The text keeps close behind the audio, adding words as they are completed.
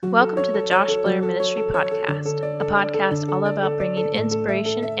Welcome to the Josh Blair Ministry Podcast, a podcast all about bringing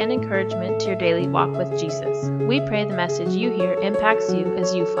inspiration and encouragement to your daily walk with Jesus. We pray the message you hear impacts you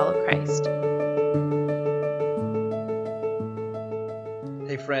as you follow Christ.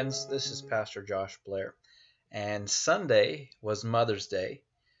 Hey friends, this is Pastor Josh Blair, and Sunday was Mother's Day,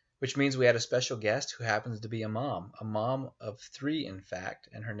 which means we had a special guest who happens to be a mom of three in fact,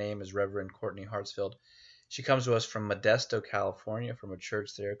 and her name is Reverend Courtney Hartsfield. She comes to us from Modesto, California, from a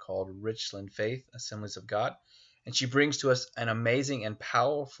church there called Richland Faith Assemblies of God. And she brings to us an amazing and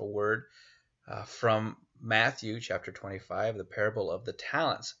powerful word from Matthew chapter 25, the parable of the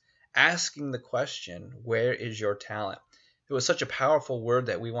talents, asking the question, where is your talent? It was such a powerful word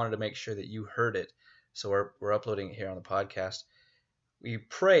that we wanted to make sure that you heard it. So we're uploading it here on the podcast. We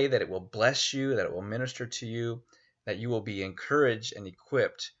pray that it will bless you, that it will minister to you, that you will be encouraged and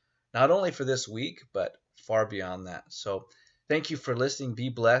equipped, not only for this week, but far beyond that. So thank you for listening. Be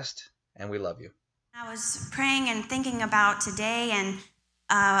blessed, and we love you. I was praying and thinking about today, and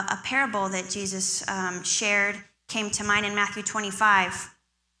a parable that Jesus shared came to mind in Matthew 25.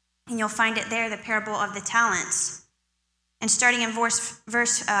 And you'll find it there, the parable of the talents. And starting in verse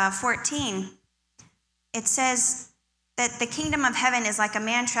 14, it says that the kingdom of heaven is like a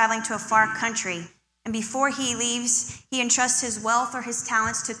man traveling to a far country. And before he leaves, he entrusts his wealth or his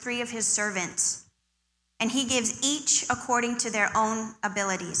talents to 3 of his servants. And he gives each according to their own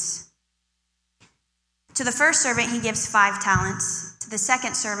abilities. To the first servant, he gives 5 talents. To the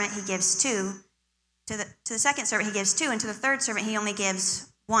second servant, he gives 2. To the second servant, he gives 2. And to the third servant, he only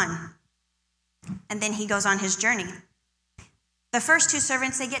gives 1. And then he goes on his journey. The first 2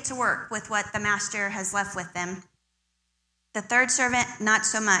 servants, they get to work with what the master has left with them. The third servant, not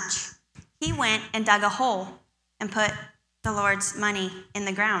so much. He went and dug a hole and put the Lord's money in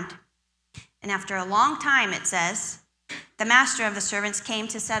the ground. And after a long time, it says, the master of the servants came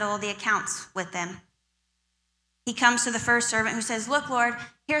to settle the accounts with them. He comes to the first servant who says, "Look, Lord,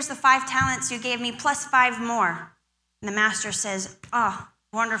 here's the 5 talents you gave me plus 5 more." And the master says, "Oh,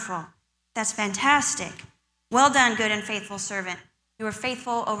 wonderful. That's fantastic. Well done, good and faithful servant. You were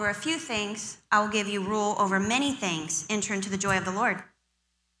faithful over a few things. I will give you rule over many things. Enter into the joy of the Lord."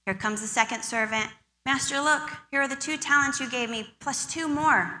 Here comes the second servant. "Master, look, here are the 2 talents you gave me plus 2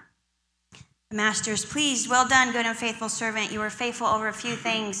 more." The master is pleased. "Well done, good and faithful servant. You were faithful over a few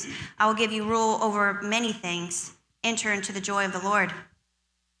things. I will give you rule over many things. Enter into the joy of the Lord."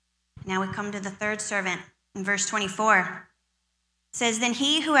 Now we come to the third servant in verse 24. It says, "Then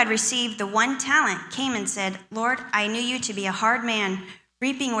he who had received the 1 talent came and said, 'Lord, I knew you to be a hard man,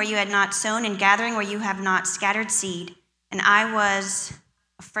 reaping where you had not sown and gathering where you have not scattered seed. And I was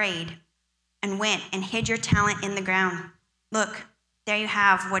afraid and went and hid your talent in the ground. Look, there you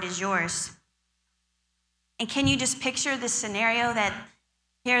have what is yours.'" And can you just picture this scenario that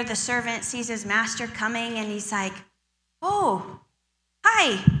here the servant sees his master coming and he's like, "Oh,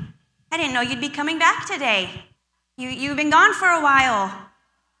 hi, I didn't know you'd be coming back today. You've been gone for a while.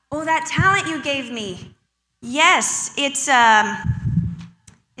 Oh, that talent you gave me. Yes, it's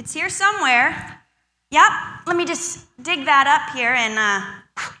here somewhere. Yep, let me just dig that up here, and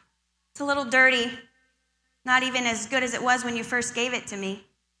it's a little dirty. Not even as good as it was when you first gave it to me.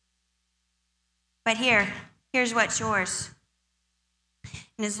 But here's what's yours."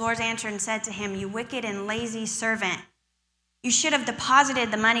 And his Lord answered and said to him, "You wicked and lazy servant, you should have deposited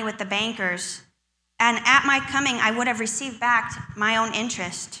the money with the bankers, and at my coming I would have received back my own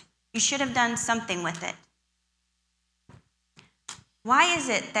interest. You should have done something with it." Why is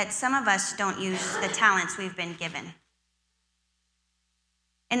it that some of us don't use the talents we've been given?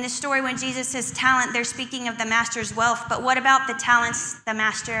 In this story, when Jesus says talent, they're speaking of the master's wealth, but what about the talents the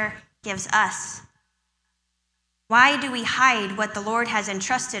master gives us? Why do we hide what the Lord has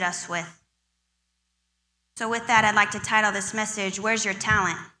entrusted us with? So with that, I'd like to title this message, "Where's Your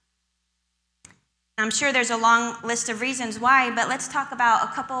Talent?" I'm sure there's a long list of reasons why, but let's talk about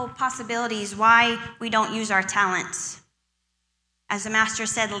a couple possibilities why we don't use our talents. As the master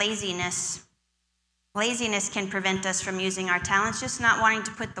said, laziness. Laziness can prevent us from using our talents, just not wanting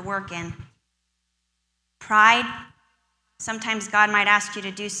to put the work in. Pride. Sometimes God might ask you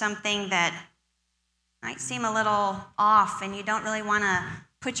to do something that might seem a little off and you don't really want to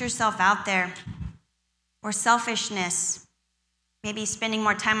put yourself out there. Or selfishness, maybe spending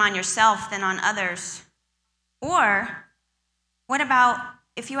more time on yourself than on others. Or what about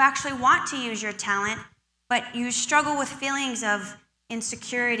if you actually want to use your talent, but you struggle with feelings of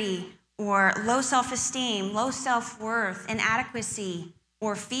insecurity or low self-esteem, low self-worth, inadequacy,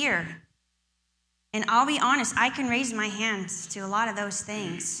 or fear? And I'll be honest, I can raise my hands to a lot of those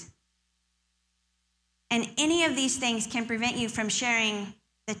things. And any of these things can prevent you from sharing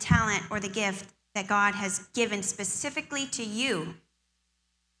the talent or the gift that God has given specifically to you,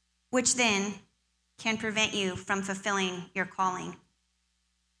 which then can prevent you from fulfilling your calling.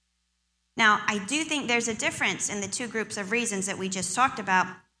 Now, I do think there's a difference in the two groups of reasons that we just talked about.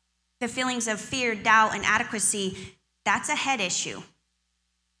 The feelings of fear, doubt, and inadequacy, that's a head issue.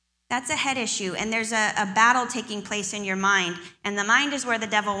 That's a head issue, and there's a battle taking place in your mind, and the mind is where the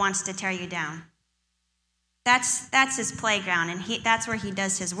devil wants to tear you down. That's his playground, and that's where he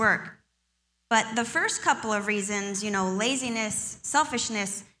does his work. But the first couple of reasons, laziness,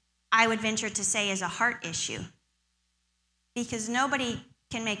 selfishness, I would venture to say is a heart issue. Because nobody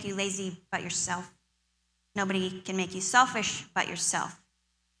can make you lazy but yourself. Nobody can make you selfish but yourself.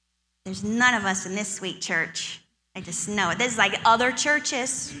 There's none of us in this sweet church. I just know it. This is like other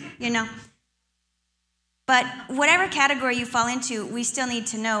churches, But whatever category you fall into, we still need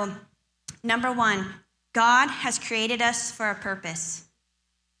to know, number one, God has created us for a purpose.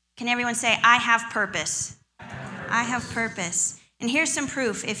 Can everyone say, I have purpose? I have purpose. And here's some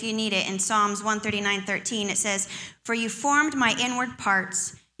proof if you need it. In Psalms 139:13, it says, "For you formed my inward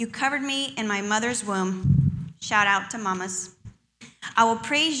parts. You covered me in my mother's womb." Shout out to mamas. "I will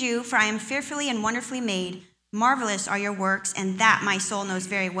praise you, for I am fearfully and wonderfully made. Marvelous are your works, and that my soul knows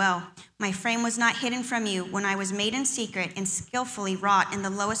very well. My frame was not hidden from you when I was made in secret and skillfully wrought in the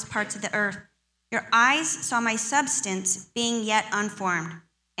lowest parts of the earth. Your eyes saw my substance being yet unformed,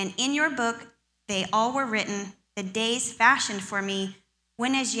 and in your book they all were written, the days fashioned for me,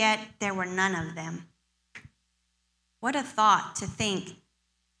 when as yet there were none of them." What a thought to think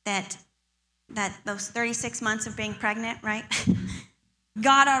that those 36 months of being pregnant, right?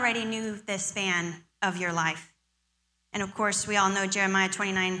 God already knew the span of your life. And of course, we all know Jeremiah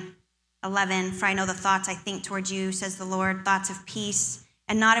 29:11, "For I know the thoughts I think towards you, says the Lord, thoughts of peace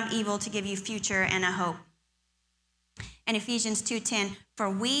and not of evil, to give you future and a hope." And Ephesians 2:10, "For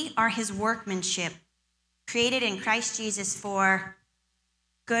we are his workmanship, created in Christ Jesus for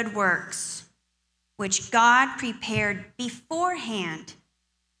good works, which God prepared beforehand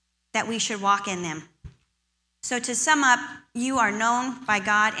that we should walk in them." So to sum up, you are known by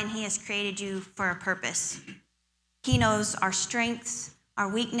God, and he has created you for a purpose. He knows our strengths, our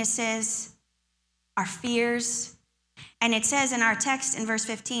weaknesses, our fears. And it says in our text in verse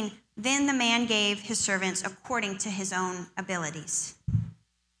 15, "Then the man gave his servants according to his own abilities."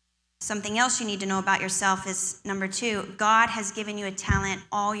 Something else you need to know about yourself is, number 2, God has given you a talent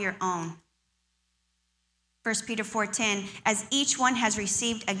all your own. 1 Peter 4:10, "As each one has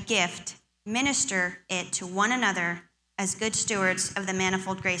received a gift, minister it to one another as good stewards of the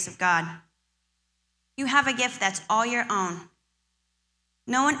manifold grace of God." You have a gift that's all your own.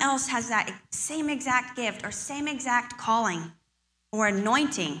 No one else has that same exact gift or same exact calling or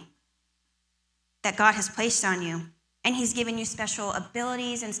anointing that God has placed on you. And he's given you special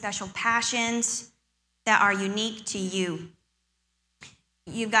abilities and special passions that are unique to you.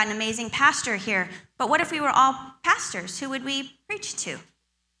 You've got an amazing pastor here, but what if we were all pastors? Who would we preach to?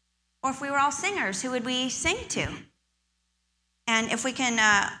 Or if we were all singers, who would we sing to? And if we can,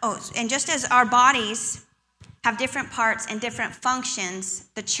 and just as our bodies have different parts and different functions,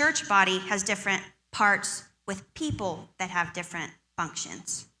 the church body has different parts with people that have different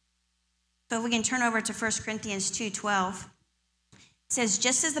functions. So if we can turn over to 1 Corinthians 2:12, it says,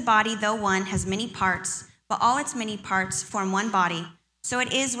 "Just as the body, though one, has many parts, but all its many parts form one body, so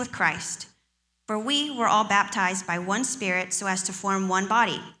it is with Christ. For we were all baptized by one Spirit so as to form one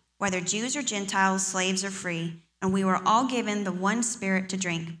body, whether Jews or Gentiles, slaves or free, and we were all given the one Spirit to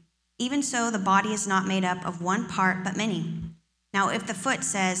drink. Even so, the body is not made up of one part, but many. Now, if the foot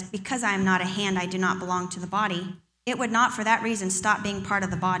says, 'Because I am not a hand, I do not belong to the body,' it would not for that reason stop being part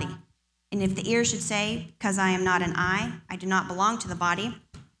of the body. And if the ear should say, 'Because I am not an eye, I do not belong to the body,'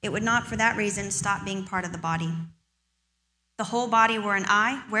 it would not for that reason stop being part of the body. If the whole body were an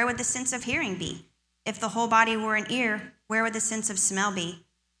eye, where would the sense of hearing be? If the whole body were an ear, where would the sense of smell be?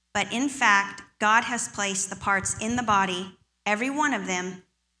 But in fact, God has placed the parts in the body, every one of them,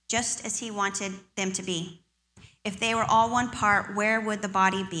 just as he wanted them to be. If they were all one part, where would the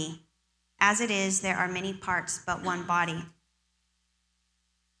body be? As it is, there are many parts, but one body."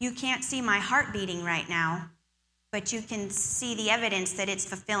 You can't see my heart beating right now, but you can see the evidence that it's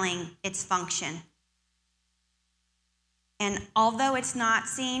fulfilling its function. And although it's not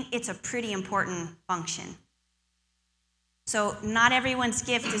seen, it's a pretty important function. So not everyone's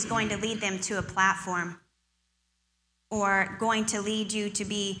gift is going to lead them to a platform or going to lead you to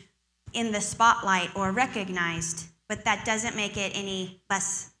be in the spotlight or recognized, but that doesn't make it any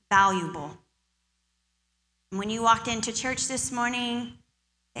less valuable. When you walked into church this morning,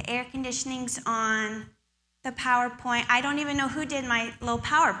 the air conditioning's on, the PowerPoint. I don't even know who did my little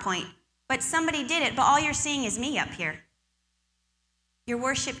PowerPoint, but somebody did it, but all you're seeing is me up here. Your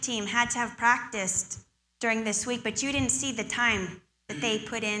worship team had to have practiced during this week, but you didn't see the time that they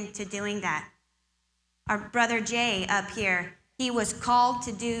put into doing that. Our brother Jay up here, he was called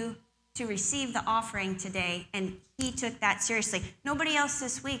to receive the offering today, and he took that seriously. Nobody else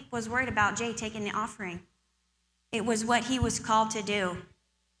this week was worried about Jay taking the offering. It was what he was called to do.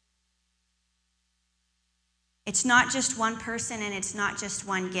 It's not just one person, and it's not just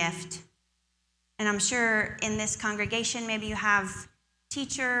one gift. And I'm sure in this congregation, maybe you have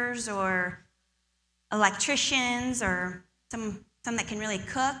teachers or electricians or some that can really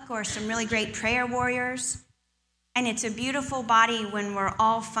cook or some really great prayer warriors. And it's a beautiful body when we're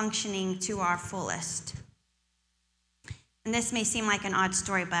all functioning to our fullest. And this may seem like an odd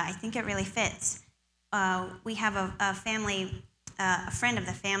story, but I think it really fits. We have a family, a friend of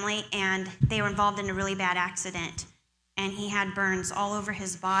the family, and they were involved in a really bad accident. And he had burns all over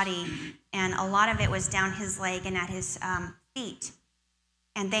his body, and a lot of it was down his leg and at his feet.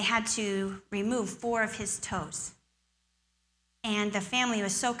 And they had to remove 4 of his toes. And the family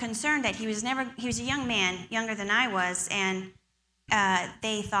was so concerned that he was a young man, younger than I was, and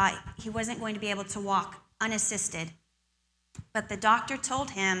they thought he wasn't going to be able to walk unassisted. But the doctor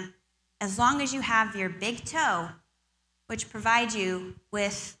told him, as long as you have your big toe, which provides you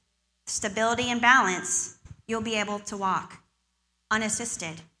with stability and balance, you'll be able to walk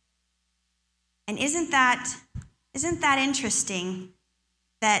unassisted. And isn't that interesting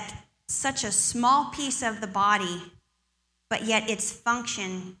that such a small piece of the body, but yet its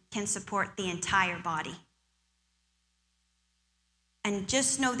function can support the entire body? And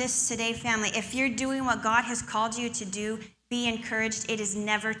just know this today, family, if you're doing what God has called you to do, be encouraged. It is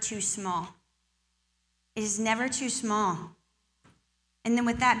never too small. It is never too small. And then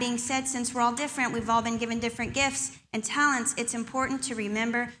with that being said, since we're all different, we've all been given different gifts and talents, it's important to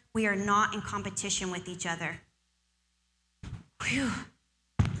remember we are not in competition with each other. Whew.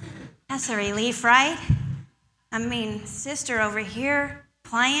 That's a relief, right? I mean, sister over here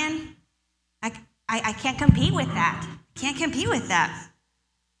playing, I can't compete with that. Can't compete with that.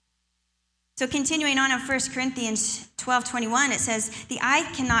 So continuing on in 1 Corinthians 12:21, it says, the eye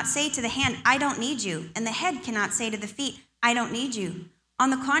cannot say to the hand, I don't need you, and the head cannot say to the feet, I don't need you. On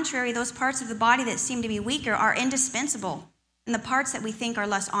the contrary, those parts of the body that seem to be weaker are indispensable, and the parts that we think are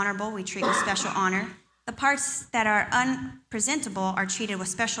less honorable we treat with special honor. The parts that are unpresentable are treated with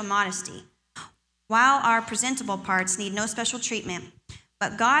special modesty, while our presentable parts need no special treatment.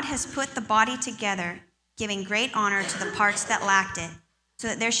 But God has put the body together, giving great honor to the parts that lacked it, so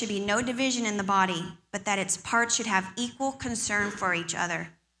that there should be no division in the body, but that its parts should have equal concern for each other.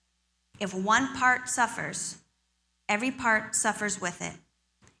 If one part suffers, every part suffers with it.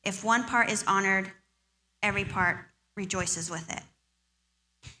 If one part is honored, every part rejoices with it.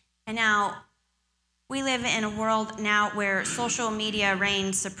 And now, we live in a world now where social media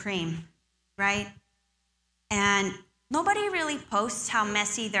reigns supreme, right? And nobody really posts how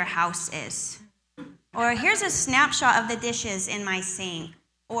messy their house is. Or here's a snapshot of the dishes in my sink.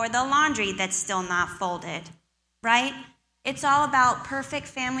 Or the laundry that's still not folded, right? It's all about perfect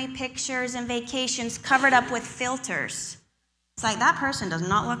family pictures and vacations covered up with filters. It's like, that person does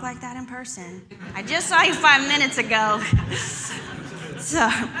not look like that in person. I just saw you 5 minutes ago.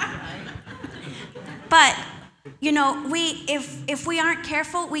 But, you know, if we aren't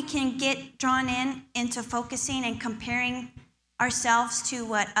careful, we can get drawn into focusing and comparing ourselves to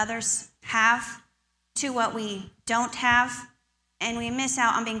what others have, to what we don't have, and we miss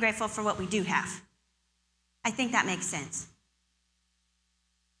out on being grateful for what we do have. I think that makes sense.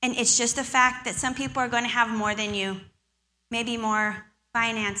 And it's just the fact that some people are going to have more than you, maybe more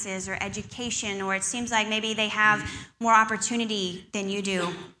finances or education, or it seems like maybe they have more opportunity than you do.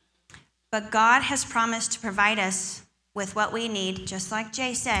 But God has promised to provide us with what we need, just like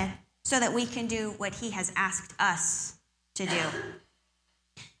Jay said, so that we can do what he has asked us to do.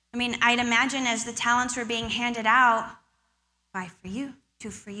 I mean, I'd imagine as the talents were being handed out, 5 for you, 2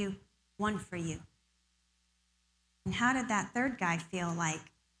 for you, 1 for you. And how did that third guy feel like?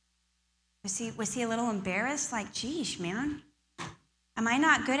 Was he a little embarrassed? Like, geez, man, am I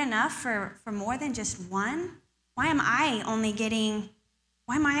not good enough for more than just 1? Why am I only getting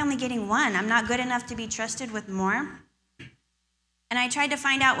 1? I'm not good enough to be trusted with more. And I tried to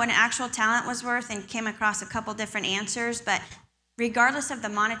find out what an actual talent was worth and came across a couple different answers, but regardless of the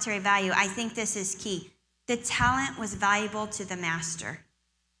monetary value, I think this is key. The talent was valuable to the master.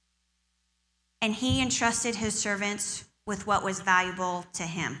 And he entrusted his servants with what was valuable to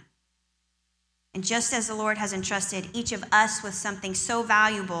him. And just as the Lord has entrusted each of us with something so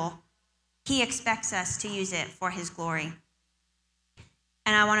valuable, He expects us to use it for his glory.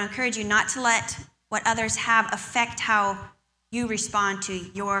 And I want to encourage you not to let what others have affect how you respond to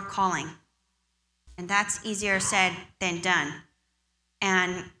your calling. And that's easier said than done.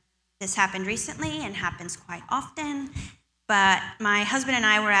 And this happened recently and happens quite often. But my husband and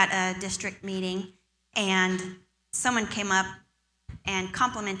I were at a district meeting, and someone came up and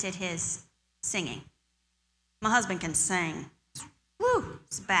complimented his singing. My husband can sing. Woo,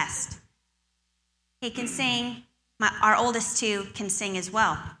 it's the best. He can sing. Our oldest two can sing as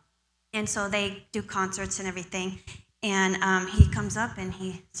well. And so they do concerts and everything. And he comes up, and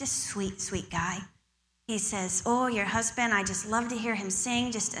he's just sweet, sweet guy. He says, "Oh, your husband, I just love to hear him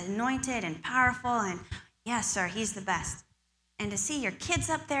sing, just anointed and powerful." And yes, sir, he's the best. And to see your kids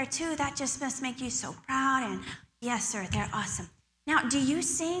up there too, that just must make you so proud. And yes, sir, they're awesome. Now, do you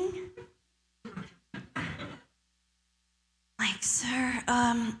sing? Like, sir,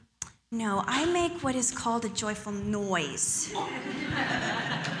 no, I make what is called a joyful noise.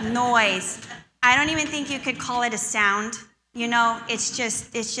 Noise. I don't even think you could call it a sound. You know, it's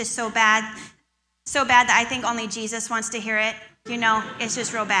just so bad. So bad that I think only Jesus wants to hear it. You know, it's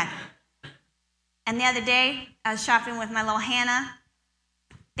just real bad. And the other day, I was shopping with my little Hannah,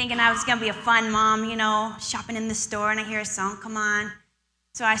 thinking I was going to be a fun mom, you know, shopping in the store, and I hear a song come on.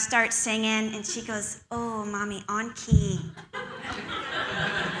 So I start singing, and she goes, "Oh, Mommy, on key."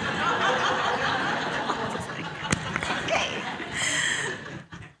 Okay.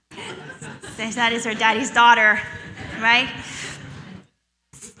 Since that is her daddy's daughter, right?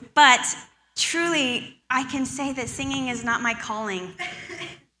 But truly, I can say that singing is not my calling.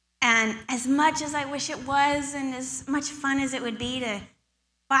 And as much as I wish it was, and as much fun as it would be to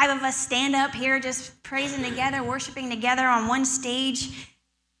 5 of us stand up here just praising together, worshiping together on one stage,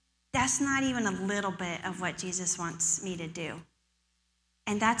 that's not even a little bit of what Jesus wants me to do.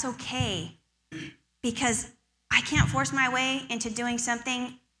 And that's okay, because I can't force my way into doing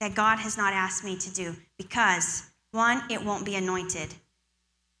something that God has not asked me to do, because 1, it won't be anointed,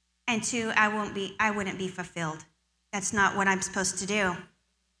 and 2, I wouldn't be fulfilled. That's not what I'm supposed to do.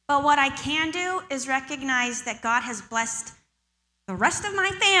 But what I can do is recognize that God has blessed the rest of my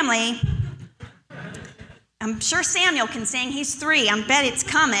family. I'm sure Samuel can sing. He's 3. I bet it's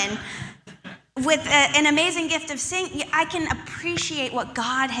coming. With an amazing gift of singing, I can appreciate what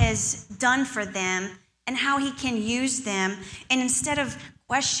God has done for them and how he can use them. And instead of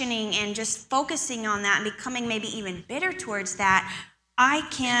questioning and just focusing on that and becoming maybe even bitter towards that, I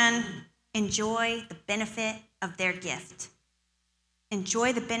can enjoy the benefit of their gift.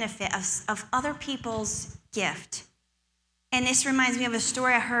 Enjoy the benefit of other people's gift. And this reminds me of a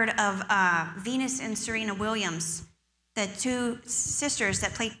story I heard of Venus and Serena Williams, the 2 sisters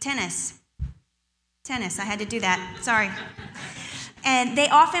that played tennis. I had to do that, sorry. And they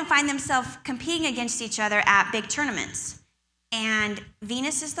often find themselves competing against each other at big tournaments. And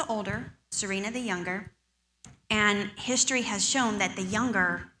Venus is the older, Serena the younger. And history has shown that the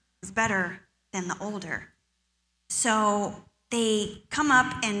younger is better than the older. So they come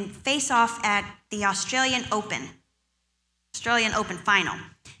up and face off at the Australian Open final.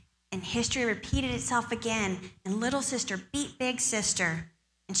 And history repeated itself again, and little sister beat big sister,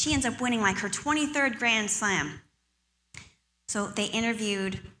 and she ends up winning like her 23rd Grand Slam. So they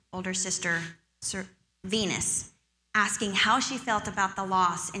interviewed older sister Venus, asking how she felt about the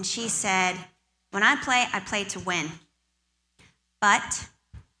loss, and she said, "When I play to win. But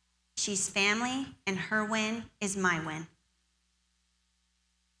she's family, and her win is my win."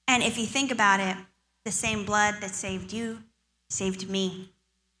 And if you think about it, the same blood that saved you saved me.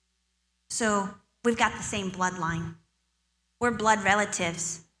 So we've got the same bloodline. We're blood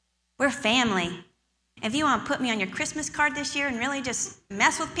relatives. We're family. If you want to put me on your Christmas card this year and really just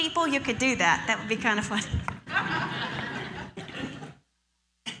mess with people, you could do that. That would be kind of fun.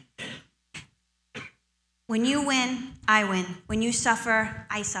 When you win, I win. When you suffer,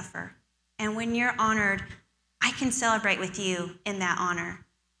 I suffer. And when you're honored, I can celebrate with you in that honor.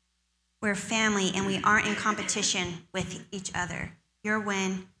 We're family, and we aren't in competition with each other. Your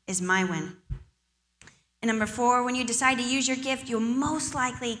win is my win. And number 4, when you decide to use your gift, you'll most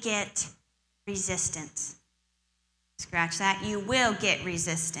likely get resistance. Scratch that. You will get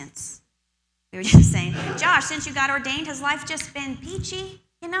resistance. We were just saying, "Josh, since you got ordained, has life just been peachy?"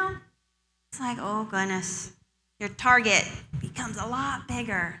 You know? It's like, oh, goodness. Your target becomes a lot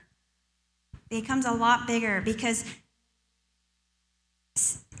bigger. It becomes a lot bigger because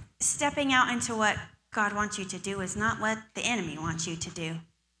stepping out into what God wants you to do is not what the enemy wants you to do.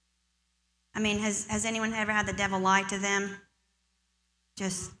 I mean, has anyone ever had the devil lie to them?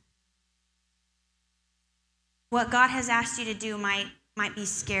 Just what God has asked you to do might be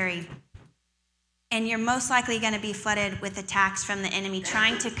scary. And you're most likely going to be flooded with attacks from the enemy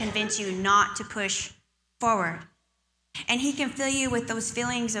trying to convince you not to push forward. And he can fill you with those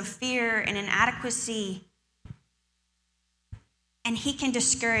feelings of fear and inadequacy. And he can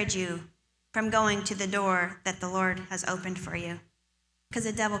discourage you from going to the door that the Lord has opened for you. Because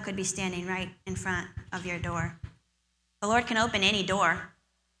the devil could be standing right in front of your door. The Lord can open any door,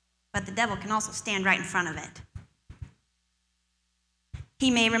 but the devil can also stand right in front of it. He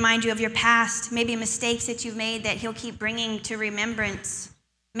may remind you of your past, maybe mistakes that you've made that he'll keep bringing to remembrance,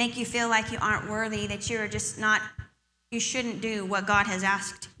 make you feel like you aren't worthy, that you're just not, you shouldn't do what God has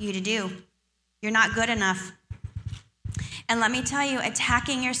asked you to do. You're not good enough. And let me tell you,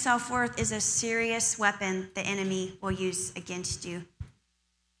 attacking your self-worth is a serious weapon the enemy will use against you.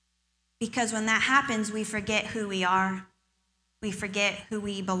 Because when that happens, we forget who we are. We forget who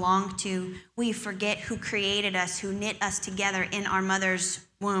we belong to. We forget who created us, who knit us together in our mother's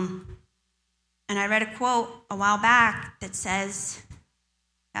womb. And I read a quote a while back that says,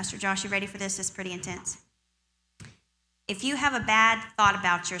 Pastor Josh, you ready for this? It's pretty intense. If you have a bad thought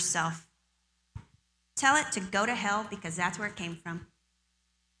about yourself, tell it to go to hell because that's where it came from.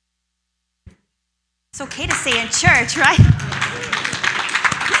 It's okay to say in church, right?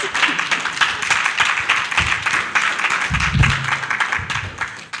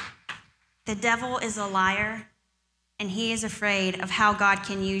 The devil is a liar, and he is afraid of how God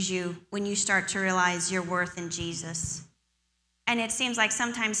can use you when you start to realize your worth in Jesus. And it seems like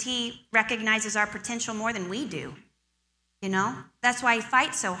sometimes he recognizes our potential more than we do. You know? That's why he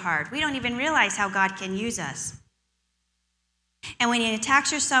fights so hard. We don't even realize how God can use us. And when he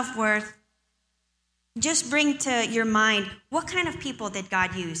attacks your self-worth, just bring to your mind, what kind of people did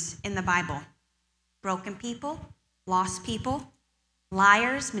God use in the Bible? Broken people, lost people,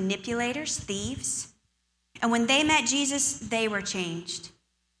 liars, manipulators, thieves. And when they met Jesus, they were changed.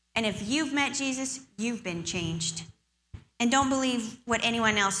 And if you've met Jesus, you've been changed. And don't believe what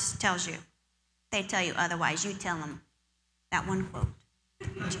anyone else tells you. They tell you otherwise. You tell them that one quote.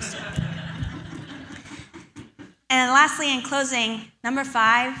 And lastly, in closing, number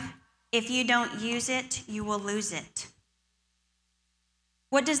 5, if you don't use it, you will lose it.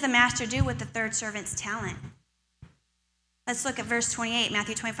 What does the master do with the third servant's talent? Let's look at verse 28,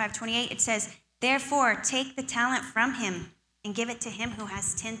 Matthew 25:28. It says, therefore, take the talent from him and give it to him who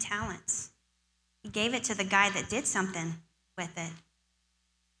has 10 talents. He gave it to the guy that did something with it.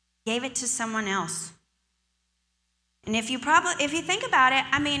 Gave it to someone else. And if you think about it,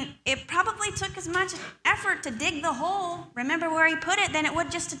 I mean, it probably took as much effort to dig the hole, remember where he put it, than it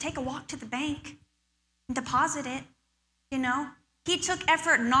would just to take a walk to the bank and deposit it, you know? He took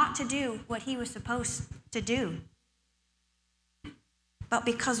effort not to do what he was supposed to do. But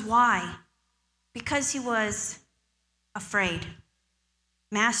because why? Because he was afraid.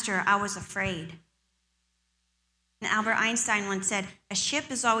 Master, I was afraid. And Albert Einstein once said, a ship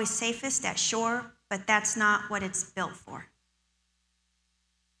is always safest at shore, but that's not what it's built for.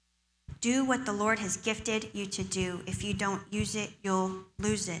 Do what the Lord has gifted you to do. If you don't use it, you'll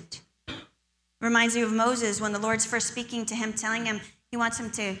lose it. Reminds me of Moses when the Lord's first speaking to him, telling him he wants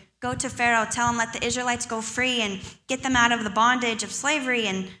him to go to Pharaoh, tell him let the Israelites go free and get them out of the bondage of slavery.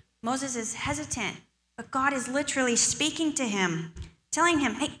 And Moses is hesitant, but God is literally speaking to him, telling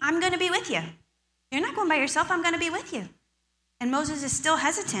him, hey, I'm going to be with you. You're not going by yourself. I'm going to be with you. And Moses is still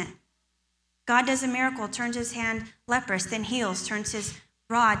hesitant. God does a miracle, turns his hand leprous, then heals, turns his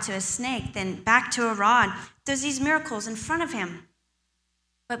rod to a snake, then back to a rod, does these miracles in front of him.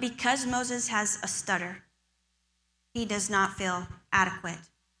 But because Moses has a stutter, he does not feel adequate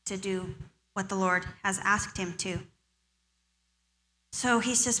to do what the Lord has asked him to. So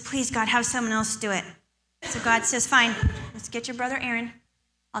he says, please, God, have someone else do it. So God says, fine, let's get your brother Aaron.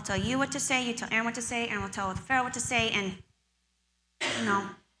 I'll tell you what to say, you tell Aaron what to say, Aaron will tell Pharaoh what to say, and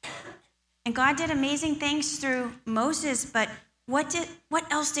And God did amazing things through Moses, but what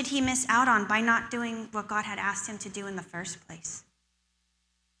else did he miss out on by not doing what God had asked him to do in the first place?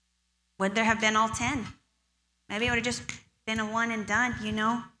 Would there have been all 10? Maybe it would have just been a one and done, you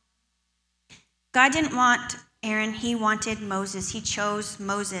know? God didn't want Aaron, he wanted Moses. He chose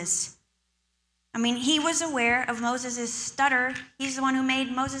Moses. I mean, he was aware of Moses' stutter. He's the one who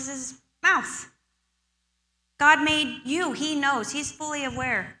made Moses' mouth. God made you. He knows. He's fully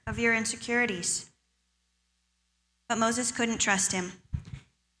aware of your insecurities. But Moses couldn't trust him.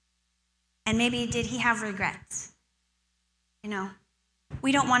 And maybe did he have regrets? You know,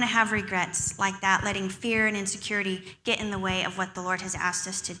 we don't want to have regrets like that, letting fear and insecurity get in the way of what the Lord has asked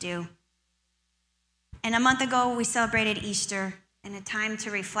us to do. And a month ago, we celebrated Easter, and a time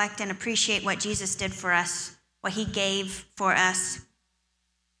to reflect and appreciate what Jesus did for us, what he gave for us.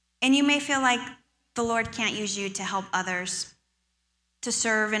 And you may feel like the Lord can't use you to help others, to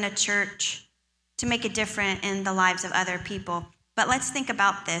serve in a church, to make a difference in the lives of other people. But let's think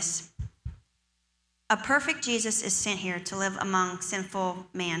about this. A perfect Jesus is sent here to live among sinful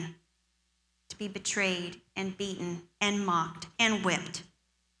man, to be betrayed and beaten and mocked and whipped,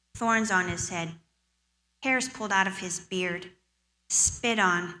 thorns on his head, hairs pulled out of his beard, spit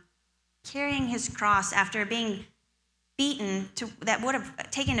on, carrying his cross after being beaten that would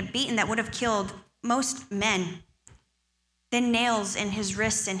have taken a beating that would have killed most men, then nails in his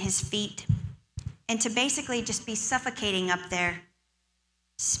wrists and his feet, and to basically just be suffocating up there,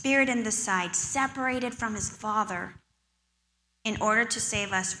 speared in the side, separated from his Father, in order to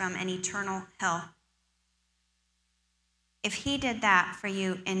save us from an eternal hell. If he did that for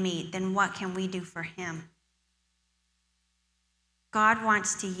you and me, then what can we do for him? God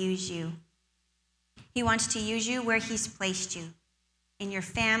wants to use you. He wants to use you where he's placed you, in your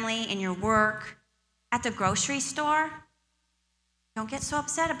family, in your work, at the grocery store. Don't get so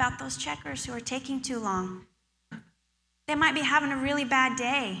upset about those checkers who are taking too long. They might be having a really bad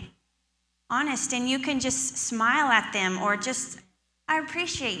day. Honest, and you can just smile at them or just, I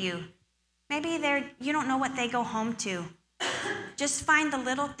appreciate you. Maybe you don't know what they go home to. Just find the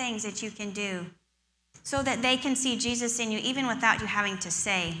little things that you can do so that they can see Jesus in you, even without you having to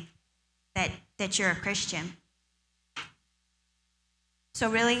say that you're a Christian. So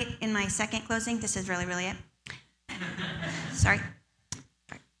really, in my second closing, this is really it. Sorry.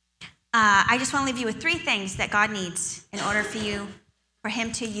 I just want to leave you with 3 things that God needs in order for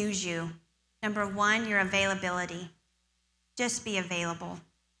him to use you. Number 1, your availability. Just be available.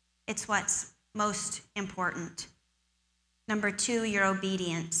 It's what's most important. Number 2, your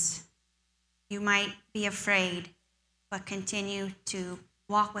obedience. You might be afraid, but continue to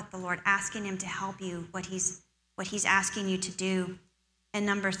walk with the Lord, asking him to help you what he's asking you to do. And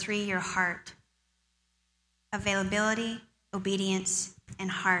number 3, your heart. Availability, obedience,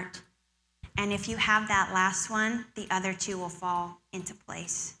 and heart. And if you have that last one, the other 2 will fall into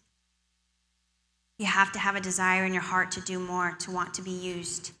place. You have to have a desire in your heart to do more, to want to be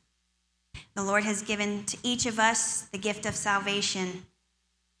used. The Lord has given to each of us the gift of salvation.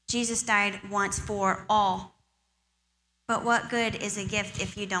 Jesus died once for all. But what good is a gift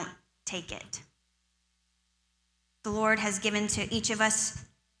if you don't take it? The Lord has given to each of us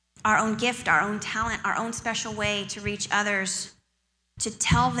our own gift, our own talent, our own special way to reach others, to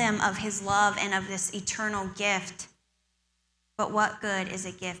tell them of his love and of this eternal gift. But what good is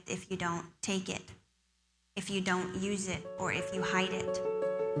a gift if you don't take it, if you don't use it, or if you hide it?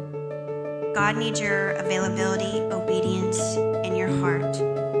 God needs your availability, obedience, and your heart.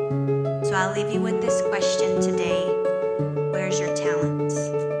 So I'll leave you with this question today. Where's your talents?